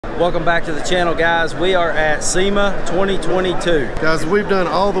Welcome back to the channel, guys. We are at SEMA 2022. Guys, we've done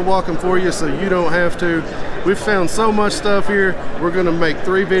all the walking for you so you don't have to. We've found so much stuff here. We're gonna make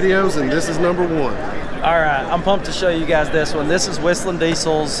 3 videos and this is number 1. All right, I'm pumped to show you guys this one. This is Whistling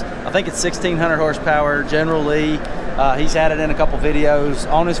Diesel's, I think it's 1600 horsepower, General Lee. He's had it in a couple videos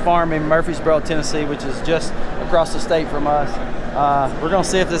on his farm in Murfreesboro, Tennessee, which is just across the state from us. We're gonna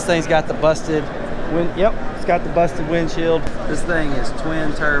see if this thing's got the busted wind. Yep, it's got the busted windshield. This thing is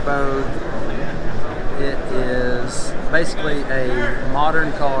twin turbo. It is basically a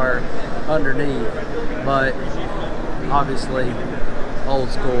modern car underneath, but obviously old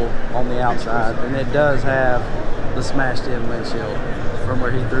school on the outside, and it does have the smashed in windshield from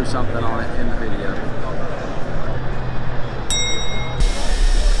where he threw something on it in the video.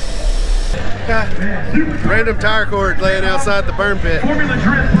 Random tire cord laying outside the burn pit.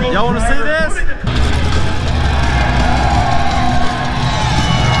 Y'all want to see this?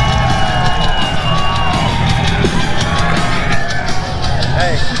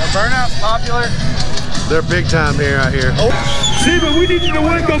 Hey, are burnouts popular? They're big time here out here. SEMA, we need you to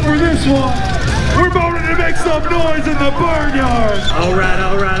wake up for this one. We're voting to make some noise in the burn yard. All right,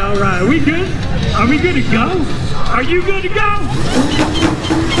 all right, all right. Are we good? Are we good to go? Are you good to go?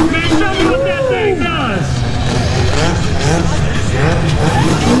 Man, show me what that thing does.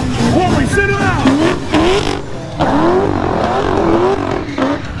 Wally, sit it out.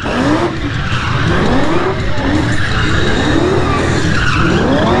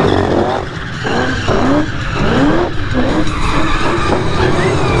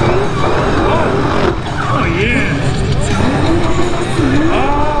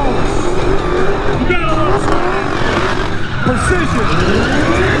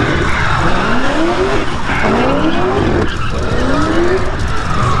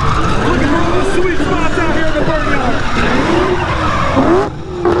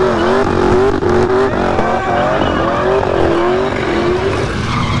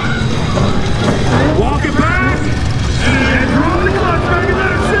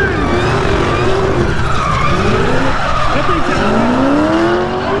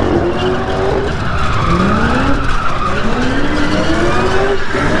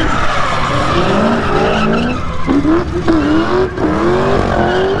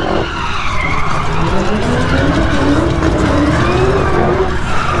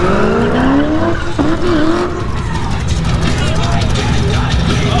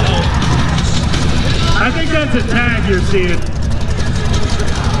 I think that's a tag you're seeing. Is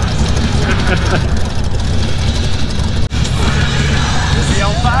he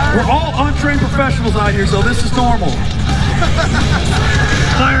on fire? We're all untrained professionals out here, so this is normal.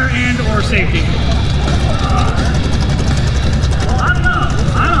 Fire and or safety. I don't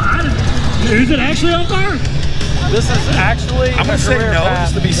know. Is it actually on fire? This is actually I'm gonna say no,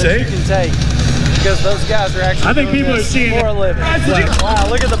 just to be safe. You can take, because those guys are actually. I think people are seeing for a living. Wow,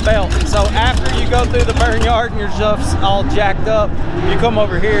 look at the belt. So after you go through the burn yard and your stuff's all jacked up, you come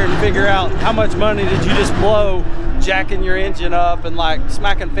over here and figure out how much money did you just blow jacking your engine up and like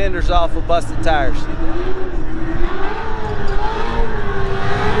smacking fenders off with busted tires.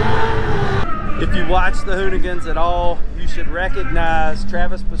 If you watch the Hoonigans at all, you should recognize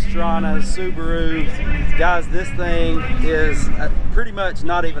Travis Pastrana's Subaru. Guys, this thing is pretty much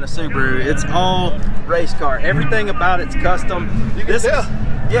not even a Subaru. It's all race car. Everything about it's custom. You can tell.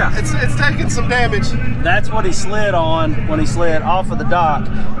 Yeah. It's taking some damage. That's what he slid on when he slid off of the dock.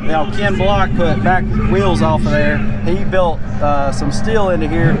 Now, Ken Block put back wheels off of there. He built some steel into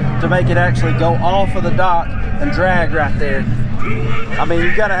here to make it actually go off of the dock and drag right there. I mean,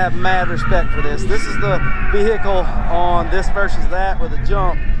 you gotta have mad respect for this. This is the vehicle on this versus that with a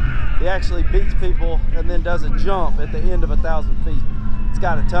jump. He actually beats people and then does a jump at the end of 1,000 feet. It's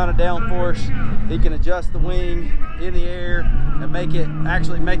got a ton of downforce. He can adjust the wing in the air and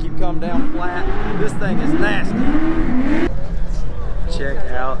actually make you come down flat. This thing is nasty. Check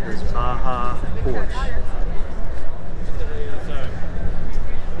out this Baja Porsche.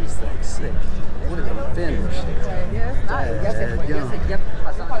 These things sick. Look at them fenders.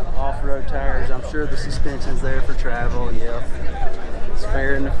 Off-road tires. I'm sure the suspension's there for travel. Yep.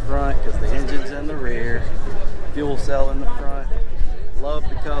 Spare in the front because the engine's in the rear. Fuel cell in the front. Love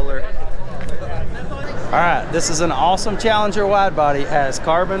the color. All right, this is an awesome Challenger wide body. It has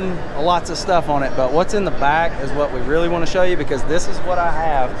carbon, lots of stuff on it, but what's in the back is what we really want to show you, because this is what I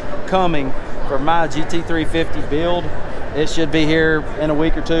have coming for my GT350 build. It should be here in a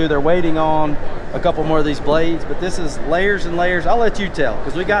week or two. They're waiting on a couple more of these blades, but this is layers and layers. I'll let you tell,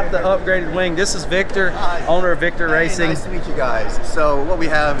 because we got the upgraded wing. This is Victor, owner of Victor Racing. Nice to meet you guys. So what we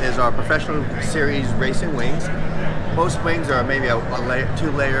have is our professional series racing wings. Most wings are maybe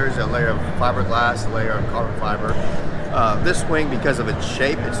two layers, a layer of fiberglass, a layer of carbon fiber. This wing, because of its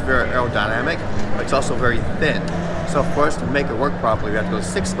shape, it's very aerodynamic, but it's also very thin. So for us to make it work properly, we have to go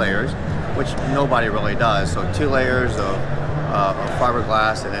 6 layers, which nobody really does. So 2 layers of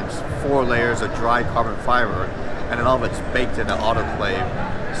fiberglass, and then 4 layers of dry carbon fiber, and then all of it's baked in an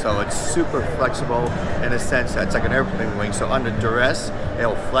autoclave. So it's super flexible in a sense that it's like an airplane wing. So under duress,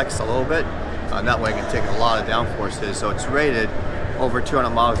 it'll flex a little bit. That way it can take a lot of downforces. So it's rated over 200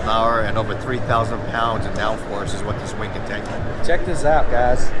 miles an hour and over 3,000 pounds in downforce is what this wing can take. Check this out,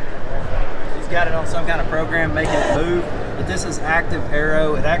 guys. He's got it on some kind of program making it move, but this is active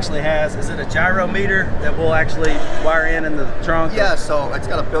aero. It actually has, is it a gyrometer that will actually wire in the trunk? Yeah, so it's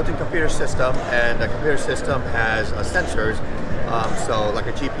got a built-in computer system, and the computer system has sensors. So like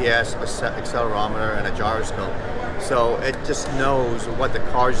a GPS, accelerometer, and a gyroscope. So it just knows what the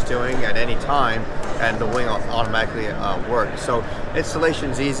car's doing at any time, and the wing will automatically work. So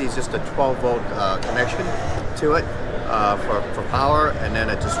installation's easy. It's just a 12-volt connection to it for power, and then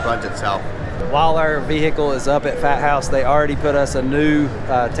it just runs itself. While our vehicle is up at Fat House, they already put us a new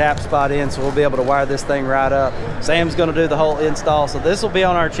tap spot in, so we'll be able to wire this thing right up. Sam's gonna do the whole install, so this will be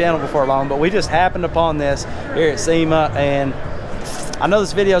on our channel before long, but we just happened upon this here at SEMA, and I know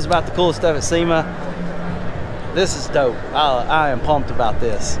this video is about the coolest stuff at SEMA. This is dope. I am pumped about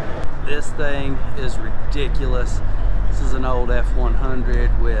this. This thing is ridiculous. This is an old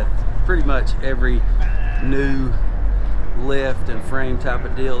F100 with pretty much every new lift and frame type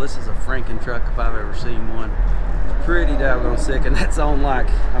of deal. This is a Franken truck if I've ever seen one. It's pretty doggone sick, and that's on, like,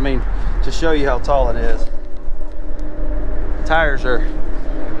 I mean, to show you how tall it is. The tires are,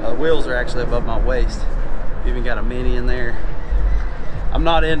 the wheels are actually above my waist. Even got a Mini in there. I'm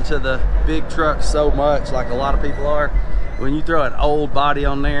not into the big trucks so much like a lot of people are. When you throw an old body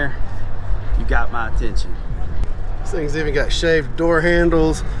on there, you got my attention. This thing's even got shaved door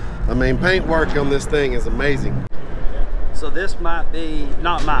handles. I mean, paint work on this thing is amazing. So this might be,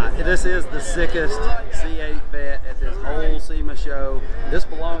 not mine, this is the sickest C8 vet at this whole SEMA show. This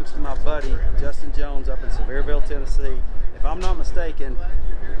belongs to my buddy, Justin Jones, up in Sevierville, Tennessee. If I'm not mistaken,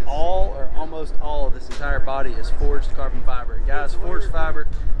 all or almost all of this entire body is forged carbon fiber. And guys, forged fiber,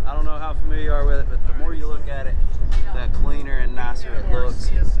 I don't know how familiar you are with it, but the more you look at it, the cleaner and nicer it looks.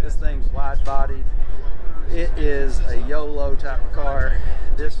 This thing's wide bodied. It is a YOLO type of car.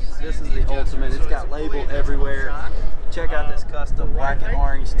 This is the ultimate. It's got label everywhere. Check out this custom black and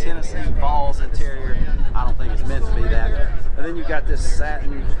orange Tennessee Falls interior. I don't think it's meant to be that. And then you've got this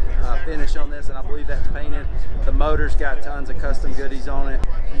satin finish on this, and I believe that's painted. The motor's got tons of custom goodies on it.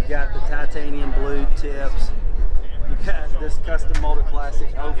 You got the titanium blue tips. You got this custom molded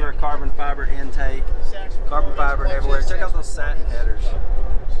plastic over carbon fiber intake. Carbon fiber everywhere. Check out those satin headers.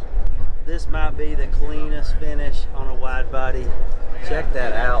 This might be the cleanest finish on a wide body. Check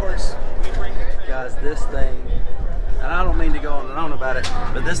that out. Guys, this thing, and I don't mean to go on and on about it,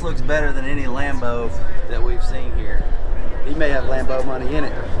 but this looks better than any Lambo that we've seen here. He may have Lambo money in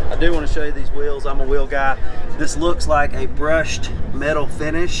it. I do want to show you these wheels. I'm a wheel guy. This looks like a brushed metal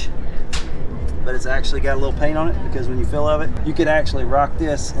finish, but it's actually got a little paint on it, because when you fill of it, you could actually rock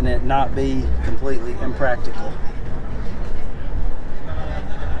this and it not be completely impractical.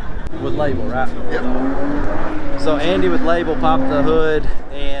 With label, right? Yep. So Andy with label popped the hood,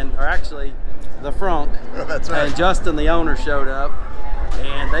 and, or actually the frunk. That's right. And Justin, the owner, showed up,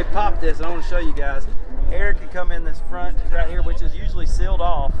 and they popped this, and I want to show you guys. Air can come in this front right here, which is usually sealed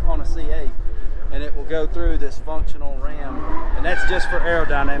off on a C8, and it will go through this functional ram, and that's just for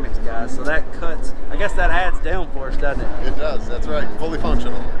aerodynamics, guys. So that cuts, I guess that adds downforce, doesn't it? It does, that's right, fully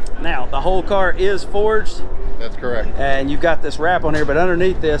functional. Now, the whole car is forged. That's correct. And you've got this wrap on here, but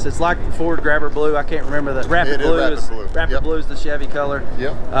underneath this, it's like the Ford Grabber Blue. I can't remember the Rapid Blue. Rapid Blue is the Chevy color.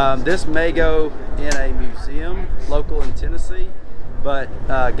 Yep. This may go in a museum local in Tennessee, but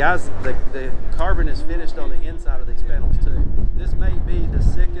guys, the carbon is finished on the inside of these panels too. This may be the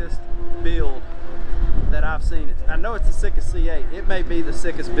sickest build that I've seen. I know it's the sickest C8. It may be the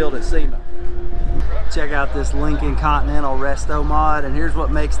sickest build at SEMA. Check out this Lincoln Continental Resto mod, and here's what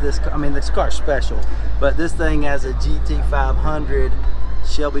makes this, I mean, this car's special, but this thing has a GT500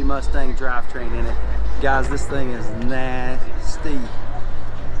 Shelby Mustang drivetrain in it. Guys, this thing is nasty.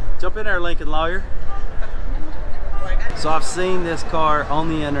 Jump in there, Lincoln Lawyer. So I've seen this car on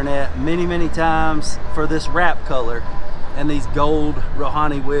the internet many times for this wrap color and these gold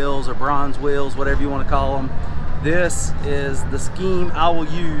Rohani wheels or bronze wheels, whatever you want to call them. This is the scheme I will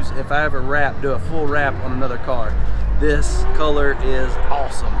use if I ever do a full wrap on another car. This color is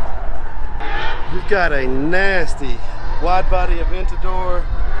awesome. You've got a nasty wide body Aventador.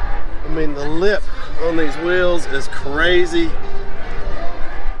 I mean, the lip on these wheels is crazy.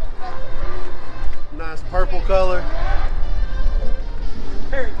 Nice purple color.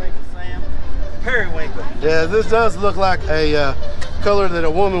 Periwinkle, Sam. Periwinkle. Yeah, this does look like a color that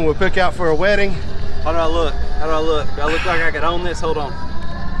a woman would pick out for a wedding. How do I look? How do I look? Do I look like I could own this? Hold on.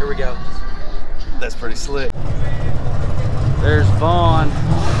 Here we go. That's pretty slick. There's Vaughn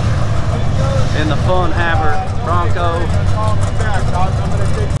in the Fun Haver Bronco.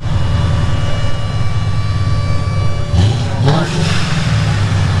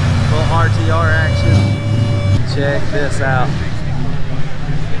 Full RTR action. Check this out.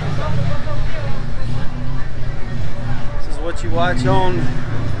 This is what you watch on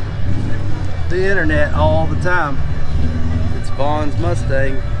the internet all the time. It's Vaughn's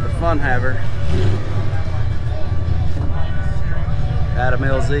Mustang, the Fun Haver. Adam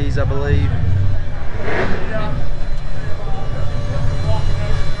LZ's, I believe.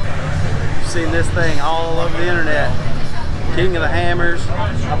 You've seen this thing all over the internet. King of the Hammers,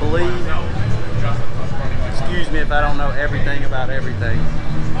 I believe. Excuse me if I don't know everything about everything.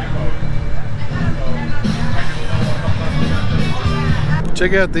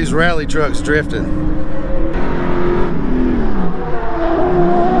 Check out these rally trucks drifting.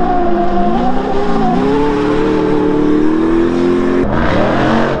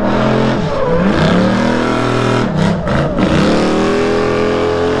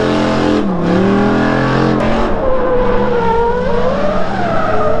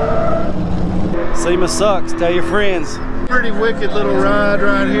 SEMA sucks, tell your friends. Pretty wicked little ride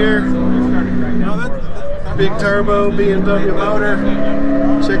right here. Big turbo BMW motor.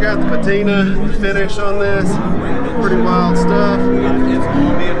 Check out the patina, the finish on this. Pretty wild stuff.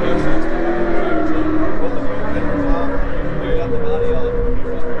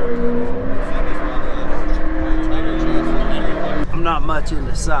 I'm not much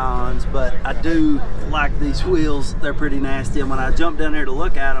into Scions, but I do like these wheels. They're pretty nasty, and when I jumped down here to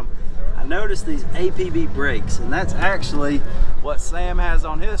look at them, I noticed these APB brakes, and that's actually what Sam has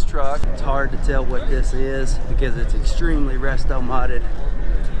on his truck. It's hard to tell what this is because it's extremely resto modded,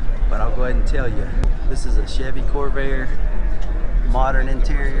 but I'll go ahead and tell you. This is a Chevy Corvair, modern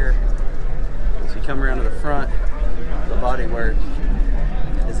interior. So you come around to the front, the bodywork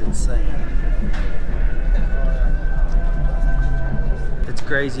is insane. It's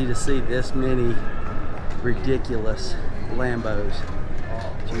crazy to see this many ridiculous Lambos.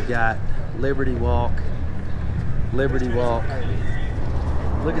 You got Liberty Walk. Look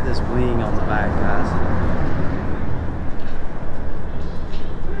at this wing on the back, guys.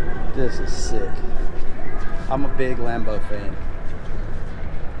 This is sick. I'm a big Lambo fan.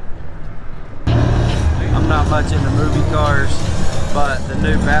 I'm not much into movie cars, but the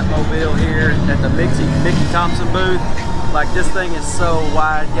new Batmobile here at the Mickey Thompson booth, like this thing is so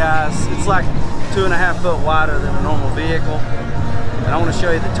wide, guys. It's like 2.5 foot wider than a normal vehicle. And I want to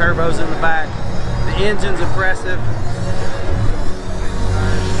show you the turbos in the back. The engine's impressive,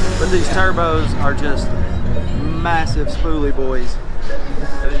 but these turbos are just massive spoolie boys.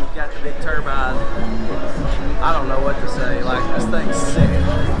 And then you've got the big turbine. I don't know what to say. Like, this thing's sick.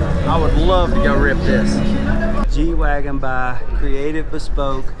 I would love to go rip this. G-Wagon by Creative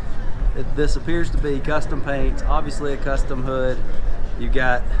Bespoke. This appears to be custom paints, obviously a custom hood. You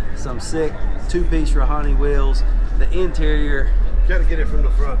got some sick 2-piece Rahani wheels. The interior, Gotta get it from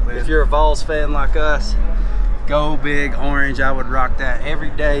the front, man. if you're a Vols fan like us, go big orange. I would rock that every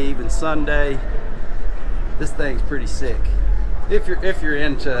day, even Sunday. This thing's pretty sick. If you're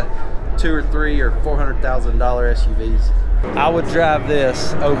into $200,000 or $300,000 or $400,000 SUVs, I would drive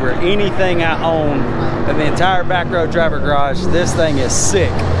this over anything I own in the entire back row driver garage. This thing is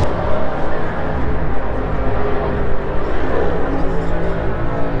sick.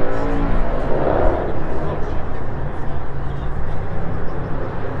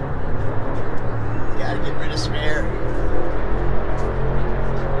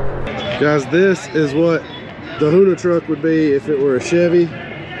 Guys, this is what the Huna truck would be if it were a Chevy.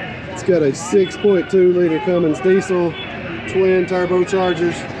 It's got a 6.2 liter Cummins diesel, twin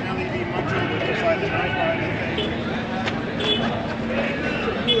turbochargers.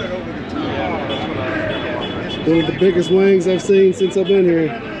 One of the biggest wings I've seen since I've been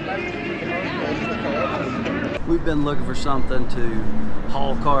here. We've been looking for something to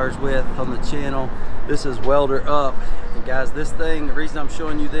haul cars with on the channel. This is Welder Up. And guys, this thing, the reason I'm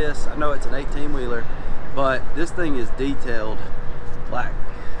showing you this, I know it's an 18-wheeler, but this thing is detailed. Like,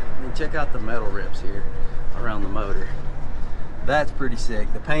 I mean, check out the metal rips here around the motor. That's pretty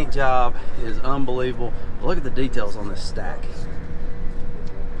sick. The paint job is unbelievable. But look at the details on this stack.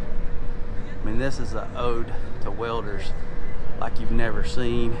 I mean, this is an ode to welders. like you've never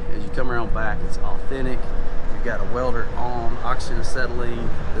seen. As you come around back, it's authentic. You've got a welder on, oxygen acetylene,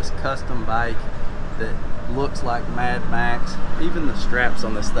 this custom bike that looks like Mad Max. Even the straps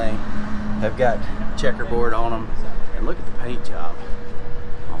on this thing have got checkerboard on them. And look at the paint job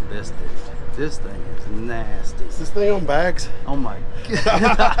on this dude. This thing is nasty. Is this thing on bags? Oh my God. It's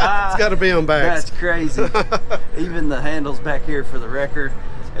got to be on bags. That's crazy. Even the handles back here, for the record,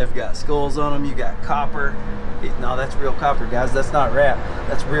 have got skulls on them. You got copper. No, that's real copper, guys. That's not wrap.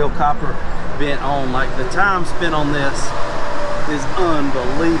 That's real copper bent on. Like, the time spent on this is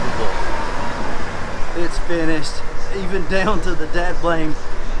unbelievable. It's finished, even down to the dad blame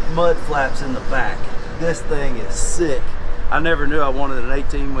mud flaps in the back. This thing is sick. I never knew I wanted an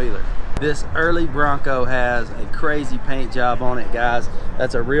 18-wheeler. This early Bronco has a crazy paint job on it, guys.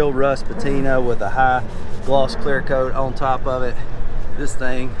 That's a real rust patina with a high gloss clear coat on top of it. This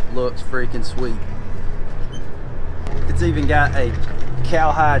thing looks freaking sweet. It's even got a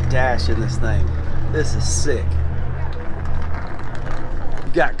cowhide dash in this thing. This is sick.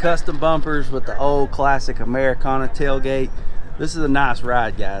 You got custom bumpers with the old classic Americana tailgate. This is a nice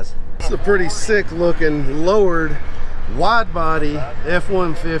ride, guys. It's a pretty sick looking lowered wide body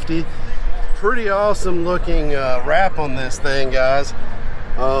F-150. Pretty awesome looking wrap on this thing, guys.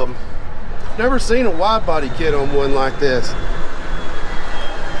 Never seen a wide body kit on one like this.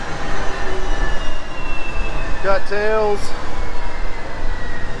 Got tails.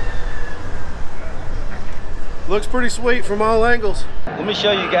 Looks pretty sweet from all angles. Let me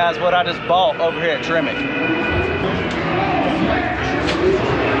show you guys what I just bought over here at Tremec.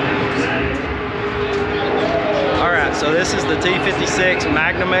 Alright, so this is the T56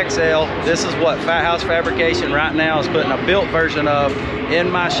 Magnum XL. This is what Fat House Fabrication right now is putting a built version of in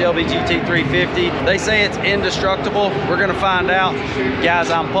my Shelby GT350. They say it's indestructible. We're gonna find out. Guys,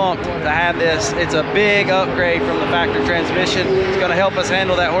 I'm pumped to have this. It's a big upgrade from the factory transmission. It's gonna help us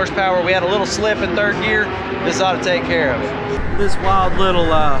handle that horsepower. We had a little slip in third gear. This ought to take care of it. This wild little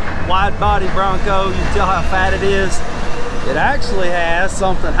wide body Bronco, you can tell how fat it is. It actually has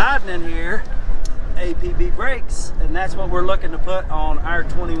something hiding in here. APB brakes, and that's what we're looking to put on our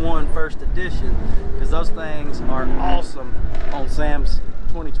 21 first edition, because those things are awesome on Sam's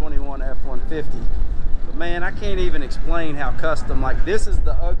 2021 F-150. But man, I can't even explain how custom. Like, this is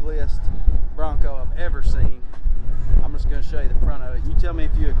the ugliest Bronco I've ever seen. I'm just going to show you the front of it. You tell me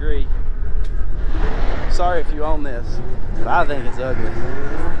if you agree. Sorry if you own this, but I think it's ugly.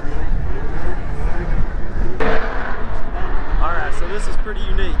 Alright, so this is pretty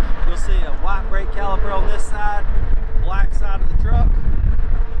unique. You'll see a white brake caliper on this side, black side of the truck.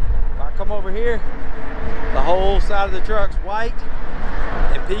 If I come over here, the whole side of the truck's white,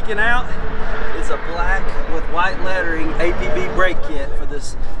 and peeking out is a black with white lettering APB brake kit for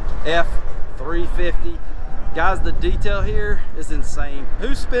this F350. Guys, the detail here is insane. Who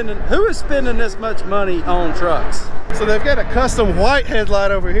is spending this much money on trucks? So they've got a custom white headlight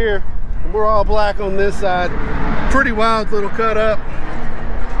over here, and we're all black on this side. Pretty wild little cut up.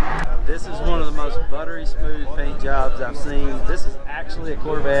 This is one of the most buttery smooth paint jobs I've seen. This is actually a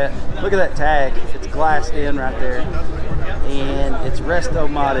Corvette. Look at that tag. It's glassed in right there. And it's resto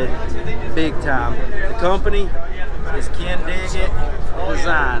modded big time. The company is Ken Diggett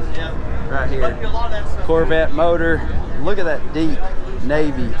Design right here. Corvette motor. Look at that deep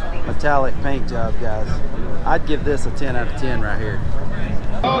navy metallic paint job, guys. I'd give this a 10 out of 10 right here.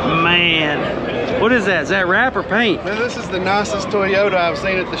 Man, what is that? Is that wrap or paint? Man, this is the nicest Toyota I've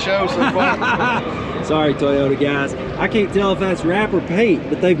seen at the show so far. Sorry, Toyota guys. I can't tell if that's wrap or paint,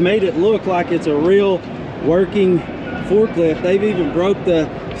 but they've made it look like it's a real working forklift. They've even broke the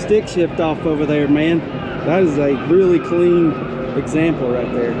stick shift off over there, man. That is a really clean example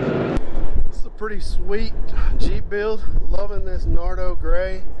right there. This is a pretty sweet Jeep build. Loving this Nardo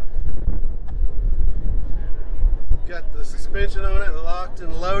gray. Got the suspension on it, locked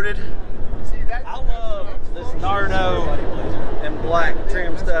and loaded. I love this Nardo and black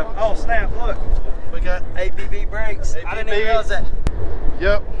trim stuff. Oh snap, look. We got APB brakes. I didn't even realize that.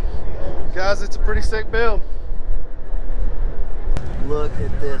 Yep. Guys, it's a pretty sick build. Look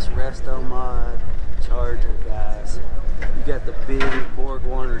at this Resto Mod Charger, guys. You got the big Borg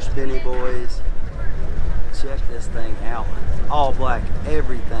Warner Spinny Boys. Check this thing out. All black,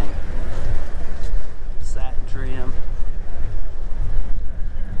 everything. Satin trim,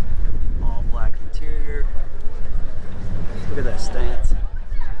 all black interior. Look at that stance.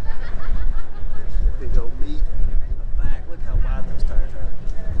 Big old meat in the back. Look how wide those tires are.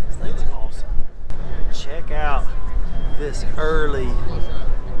 This thing's awesome. Check out this early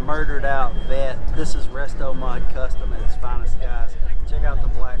murdered out vet. This is Resto Mod Custom at its finest, guys. Check out the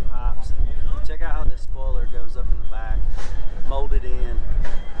black pipes. Check out how this spoiler goes up in the back, molded in.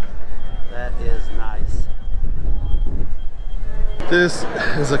 That is nice. This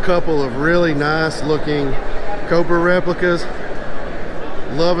is a couple of really nice looking Cobra replicas.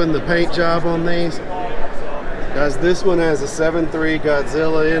 Loving the paint job on these. Guys, this one has a 7.3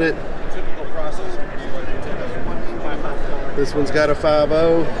 Godzilla in it. This one's got a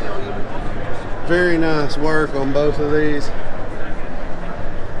 5.0. Very nice work on both of these.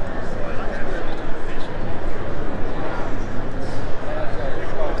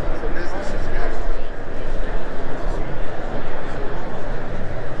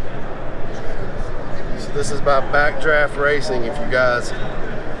 So this is by Backdraft Racing if you guys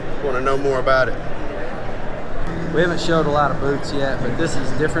want to know more about it. We haven't showed a lot of boots yet, but this is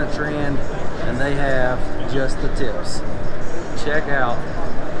different trend, and they have just the tips. Check out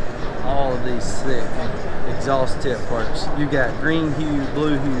all of these thick exhaust tip works. You got green hue,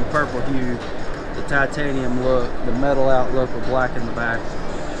 blue hue, purple hue, the titanium look, the metal outlook with black in the back,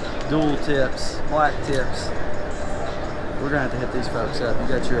 dual tips, black tips. We're gonna have to hit these folks up. You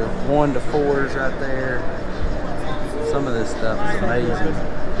got your 1 to 4s right there. Some of this stuff is amazing.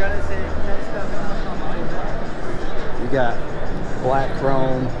 You got black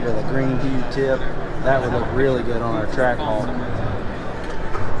chrome with a green hue tip. That would look really good on our Trackhawk.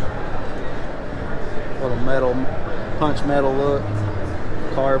 Little metal, punch metal look,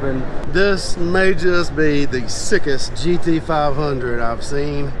 carbon. This may just be the sickest GT500 I've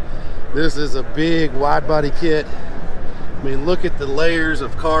seen. This is a big wide body kit. I mean, look at the layers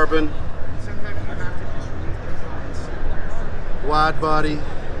of carbon. Wide body.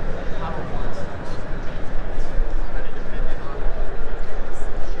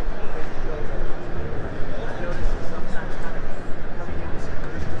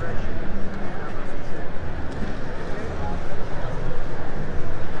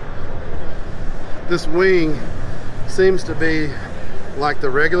 This wing seems to be like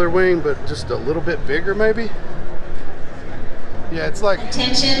the regular wing, but just a little bit bigger maybe. Yeah, it's like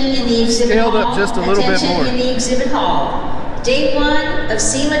scaled up just a little bit more. In the exhibit hall. Day 1 of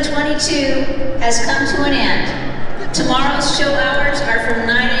SEMA 22 has come to an end. Tomorrow's show hours are from 9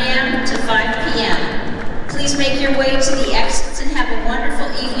 a.m. to 5 p.m. Please make your way to the exits and have a wonderful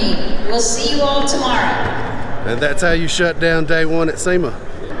evening. We'll see you all tomorrow. And that's how you shut down day 1 at SEMA.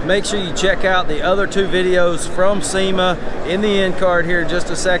 Make sure you check out the other 2 videos from SEMA in the end card here in just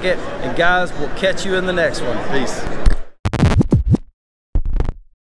a second. And guys, we'll catch you in the next one. Peace.